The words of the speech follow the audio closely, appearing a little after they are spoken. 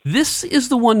This is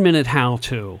the 1 Minute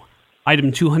How-To.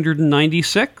 Item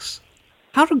 296,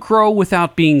 how to grow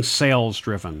without being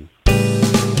sales-driven.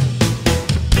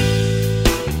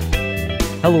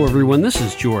 Hello everyone, this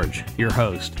is George, your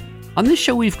host. On this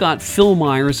show we've got Phil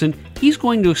Myers, and he's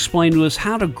going to explain to us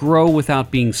how to grow without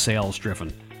being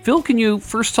sales-driven. Phil, can you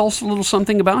first tell us a little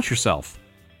something about yourself?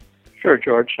 Sure,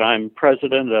 George. I'm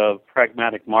president of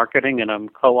Pragmatic Marketing, and I'm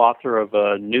co-author of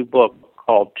a new book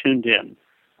called Tuned In: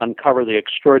 Uncover the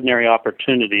Extraordinary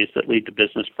Opportunities That Lead to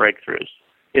Business Breakthroughs.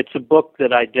 It's a book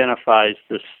that identifies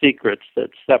the secrets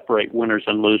that separate winners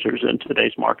and losers in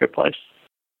today's marketplace.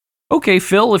 Okay,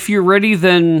 Phil, if you're ready,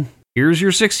 then here's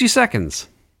your 60 seconds.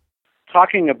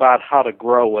 Talking about how to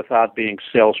grow without being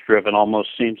sales-driven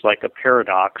almost seems like a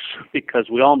paradox because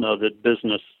we all know that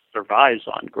business survives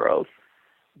on growth.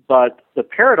 But the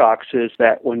paradox is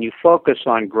that when you focus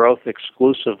on growth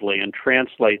exclusively and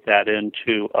translate that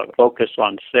into a focus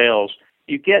on sales,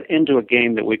 you get into a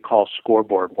game that we call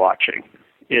scoreboard watching.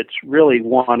 It's really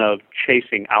one of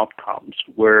chasing outcomes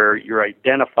where you're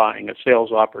identifying a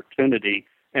sales opportunity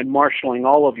and marshaling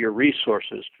all of your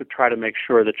resources to try to make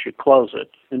sure that you close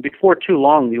it. And before too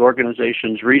long, the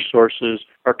organization's resources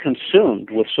are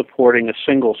consumed with supporting a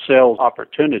single sales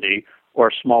opportunity or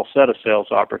a small set of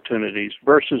sales opportunities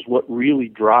versus what really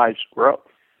drives growth.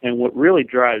 And what really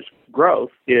drives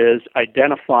growth is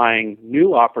identifying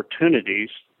new opportunities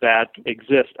that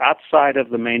exist outside of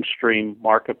the mainstream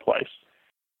marketplace.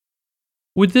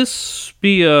 Would this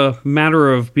be a matter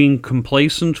of being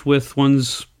complacent with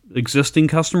one's existing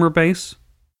customer base?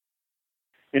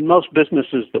 In most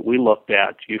businesses that we looked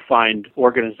at, you find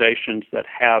organizations that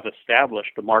have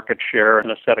established a market share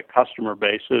and a set of customer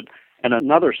bases and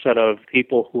another set of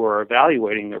people who are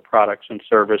evaluating their products and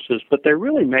services, but they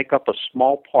really make up a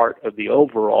small part of the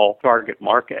overall target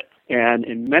market. And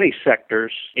in many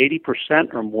sectors,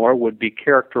 80% or more would be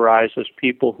characterized as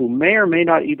people who may or may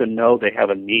not even know they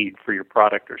have a need for your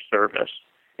product or service.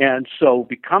 And so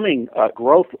becoming a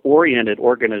growth-oriented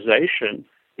organization,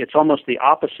 it's almost the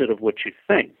opposite of what you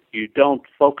think. You don't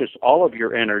focus all of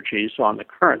your energies on the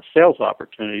current sales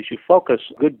opportunities. You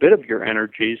focus a good bit of your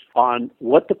energies on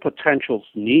what the potentials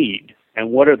need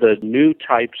and what are the new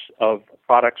types of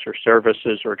products or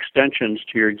services or extensions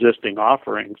to your existing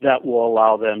offerings that will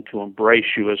allow them to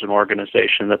embrace you as an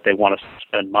organization that they want to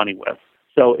spend money with.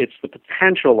 So it's the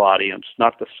potential audience,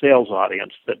 not the sales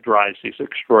audience, that drives these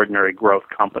extraordinary growth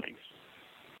companies.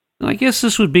 I guess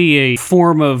this would be a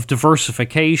form of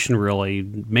diversification, really,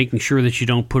 making sure that you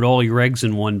don't put all your eggs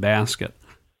in one basket.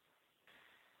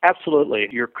 Absolutely.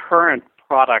 Your current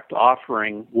product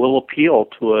offering will appeal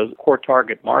to a core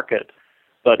target market,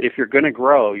 but if you're going to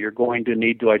grow, you're going to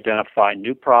need to identify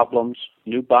new problems,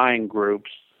 new buying groups,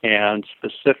 and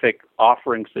specific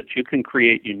offerings that you can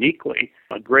create uniquely.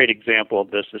 A great example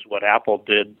of this is what Apple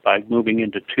did by moving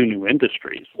into two new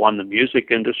industries. One, the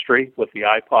music industry with the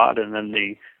iPod, and then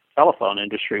the telephone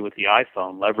industry with the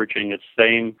iPhone, leveraging its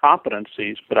same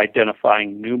competencies but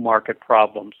identifying new market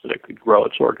problems that it could grow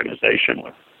its organization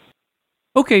with.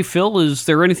 Okay, Phil, is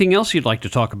there anything else you'd like to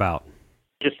talk about?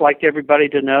 Just like everybody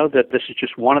to know that this is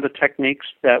just one of the techniques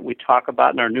that we talk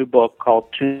about in our new book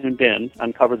called Tuned In: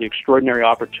 Uncover the Extraordinary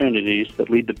Opportunities That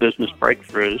Lead to Business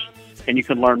Breakthroughs. And you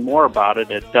can learn more about it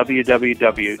at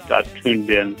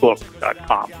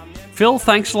www.tunedinbook.com. Phil,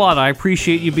 thanks a lot. I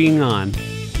appreciate you being on.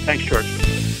 Thanks, George.